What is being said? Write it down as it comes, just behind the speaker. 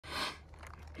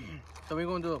So we're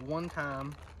gonna do it one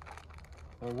time,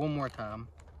 or one more time.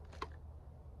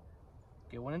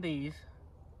 Get one of these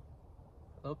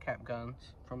little cap guns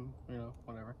from, you know,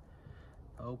 whatever.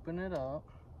 Open it up.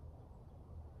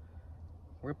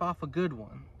 Rip off a good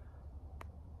one.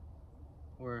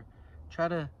 Or try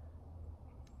to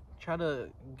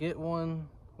get one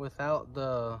without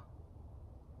the,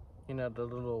 you know, the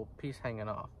little piece hanging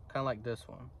off. Kind of like this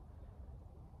one.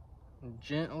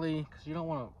 Gently, because you don't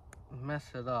want to mess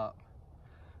it up.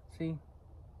 See?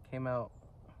 Came out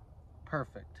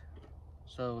perfect.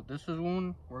 So this is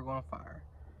one we're going to fire.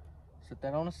 Set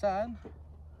that on the side.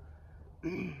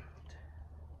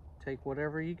 Take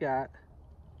whatever you got.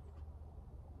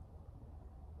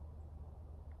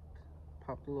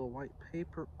 Pop the little white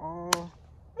paper off.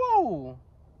 Whoa!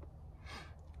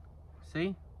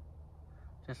 See?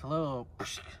 Just a little.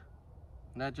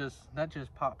 That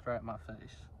just popped right in my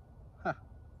face. Huh.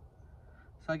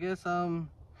 So I guess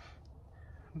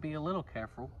be a little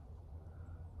careful.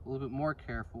 A little bit more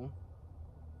careful.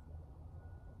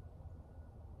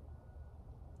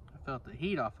 I felt the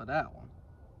heat off of that one.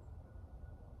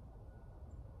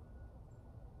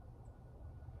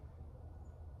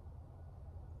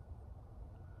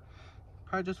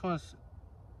 Probably just want to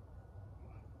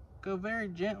go very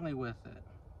gently with it.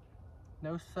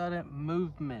 No sudden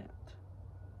movement.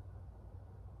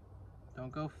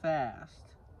 Don't go fast.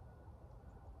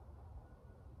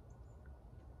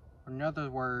 In other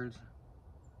words,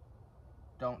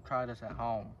 don't try this at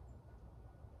home.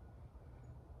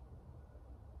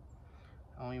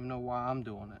 I don't even know why I'm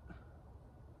doing it.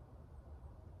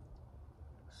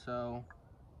 So,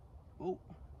 oh,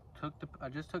 I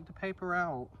just took the paper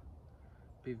out.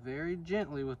 Be very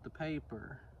gently with the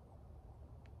paper,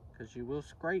 because you will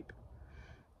scrape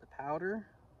the powder,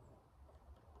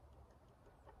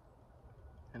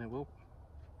 and it will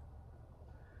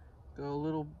go a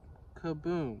little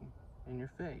kaboom in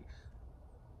your face.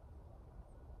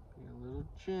 Be a little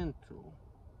gentle.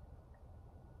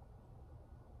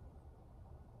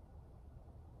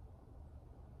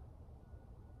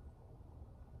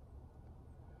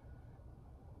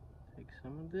 Take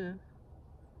some of this,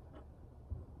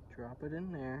 drop it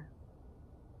in there.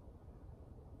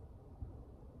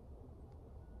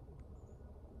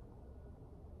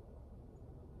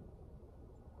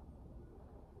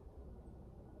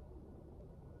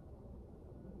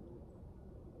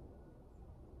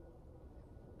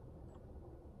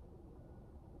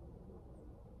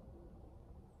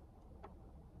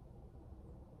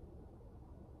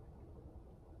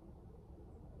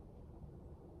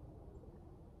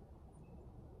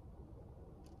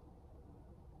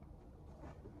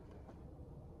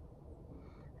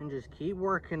 And just keep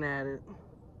working at it.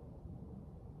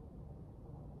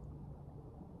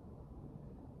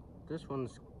 This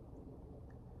one's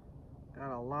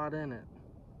got a lot in it.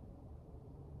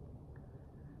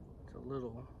 It's a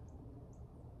little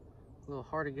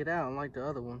hard to get out, unlike the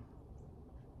other one.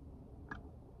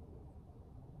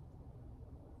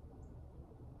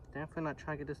 Definitely not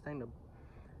trying to get this thing to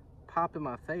pop in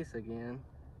my face again.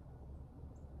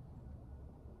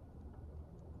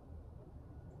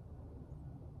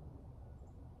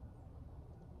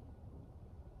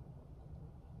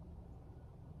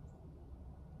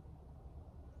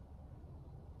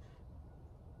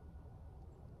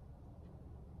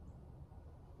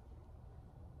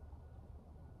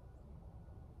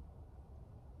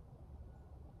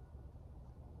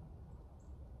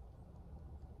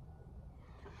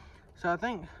 So I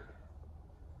think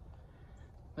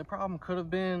the problem could have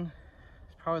been,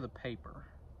 it's probably the paper.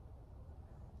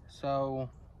 So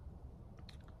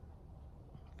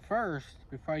first,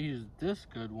 before I use this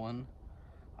good one,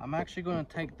 I'm actually going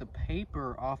to take the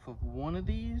paper off of one of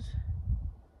these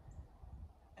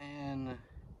and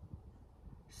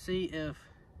see if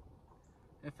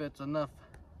it's enough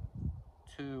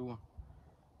to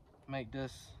make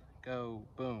this go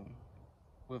boom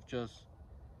with just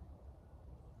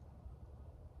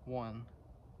one,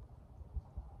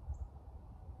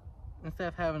 instead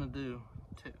of having to do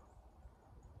two.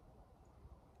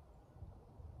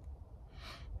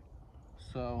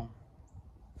 So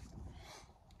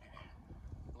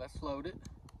let's load it.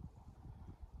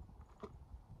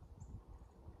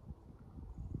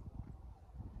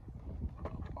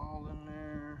 All in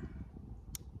there.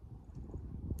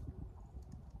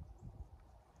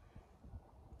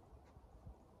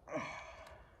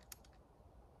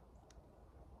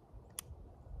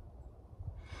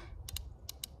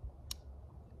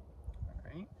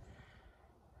 Alright.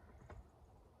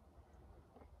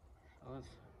 So let's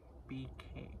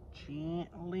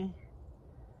gently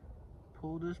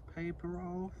pull this paper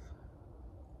off.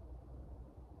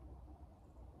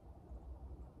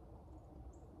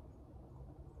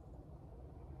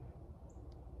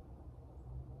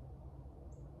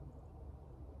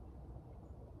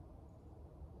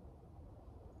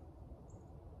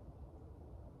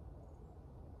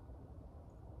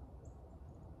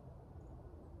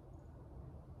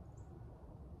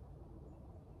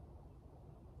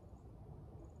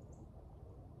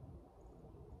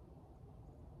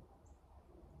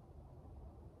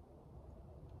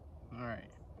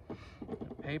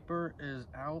 The paper is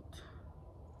out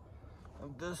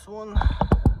of this one.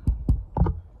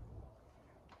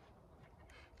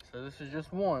 So this is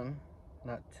just one,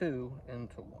 not two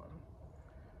into one.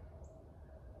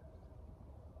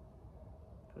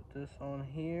 Put this on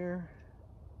here.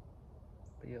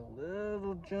 Be a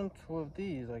little gentle with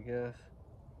these, I guess.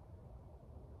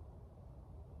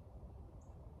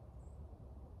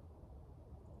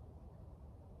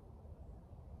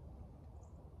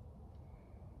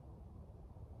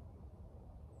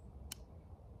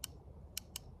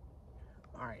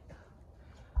 All right,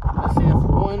 let's see if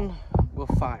one will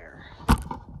fire.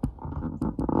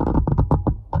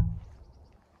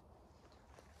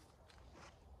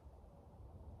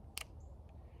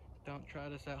 Don't try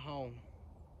this at home.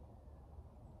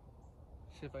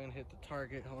 See if I can hit the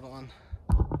target. Hold on.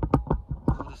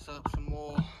 Pull this up some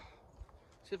more.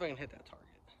 See if I can hit that target.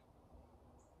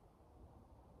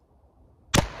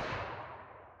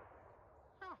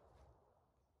 Huh.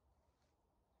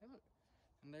 Hey, look.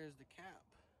 And there's the cap.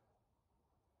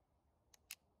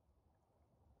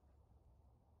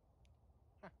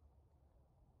 Huh.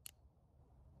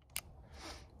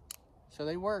 So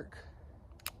they work.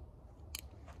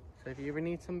 So if you ever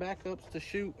need some backups to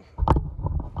shoot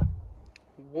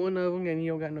one of them and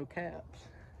you don't got no caps,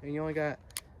 and you only got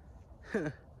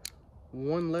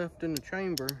one left in the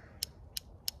chamber,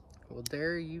 well,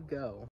 there you go.